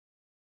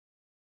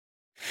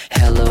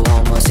Hello,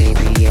 homo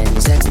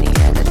sapiens, that's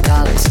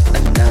Neanderthals.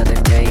 Another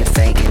day of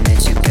faking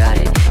that you got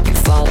it. You're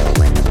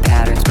following the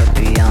patterns, but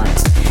be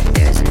honest,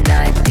 there's an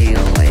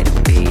ideal way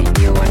to be, and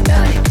you are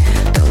not it.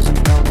 Those who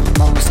know the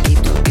most keep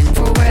looking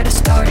for where to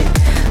start it.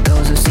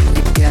 Those who seem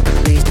to get the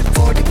least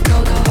afford to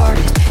go the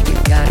hardest. You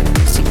got a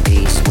missing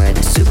piece where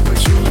the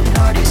superhuman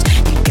heart is.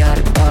 You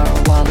gotta borrow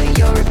all of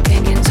your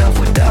opinions of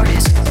what art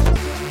is.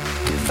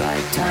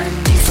 Divide time,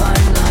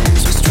 define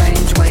lines with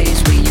strange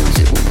ways. We use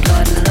it with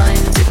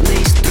bloodlines, at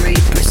least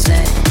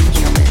 3%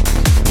 human.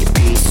 Your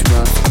piece,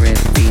 rough grip,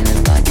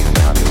 feeling like you're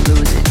about to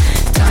lose it.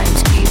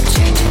 Times keep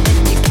changing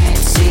and you can't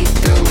see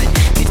through it.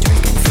 You're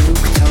drinking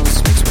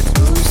fructose mixed with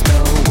booze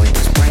though, with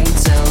those brain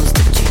cells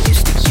that you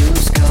used to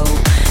use go.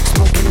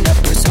 Smoking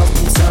uppers,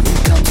 hoping something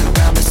comes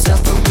around to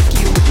suffer with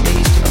you at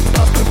least. A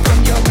buffer from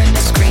your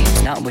inner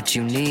screams, not what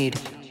you need.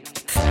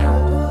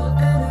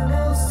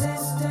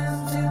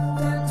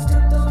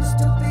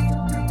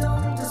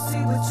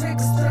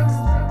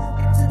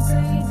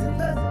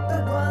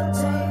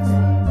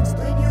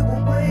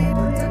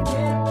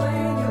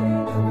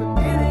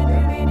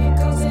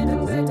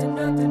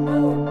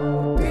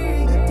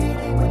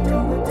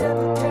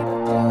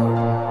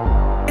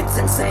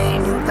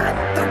 Insane, you let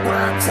the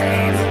world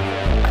tame you.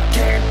 I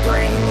can't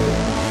blame you,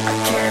 I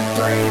can't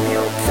blame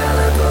you.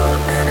 Fallible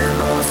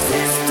animal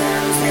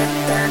systems, hit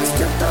them,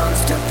 too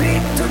thumbs to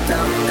beat, too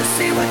dumb to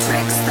see what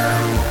tricks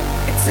them.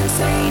 It's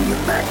insane, you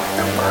let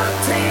the world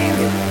tame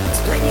you.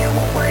 Explain you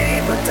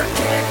away, but I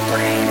can't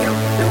blame you.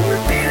 No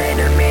revealing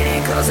or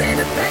meaning, causing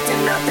effect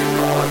and nothing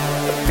more.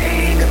 The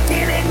being of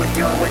dealing with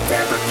your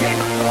whatever came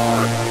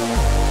before.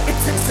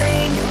 It's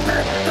insane, you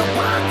let the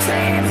world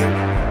tame you.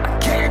 I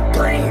can't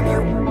blame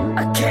you,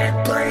 I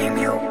can't blame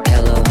you.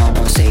 Hello,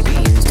 homo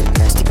sapiens,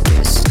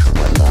 domesticus.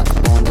 We're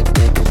locked on the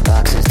bigger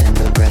boxes than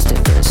the rest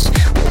of us.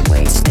 We'll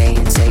wait,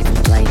 staying safe in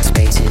plain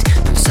spaces.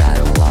 No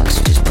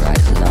sidewalks, just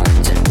bright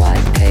lawns and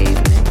wide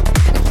pavement.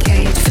 A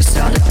cage for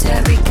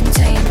solitary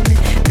containment.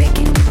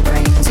 Making your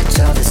brains, it's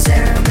all the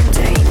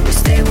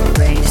ceremonies. They were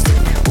raised in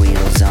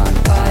wheels on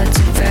pods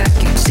and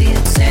vacuum. See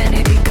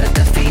insanity, cut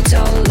the feet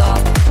all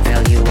off.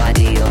 Value,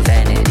 ideal,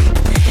 vanity.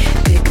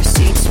 Bigger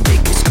seats,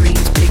 bigger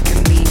screens, bigger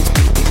means,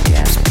 bigger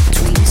gaps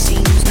between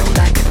scenes. No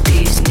lack of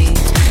these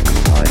needs.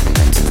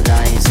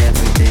 Compartmentalize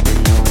every bit of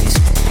noise.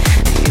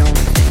 The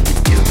only thing to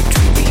do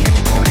between the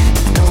important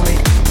and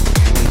annoyed.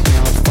 We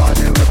build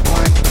farther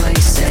apart, play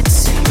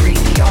sets and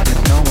greedy art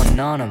with no one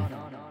on them.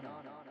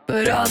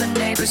 But all the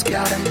neighbors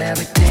got them,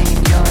 everything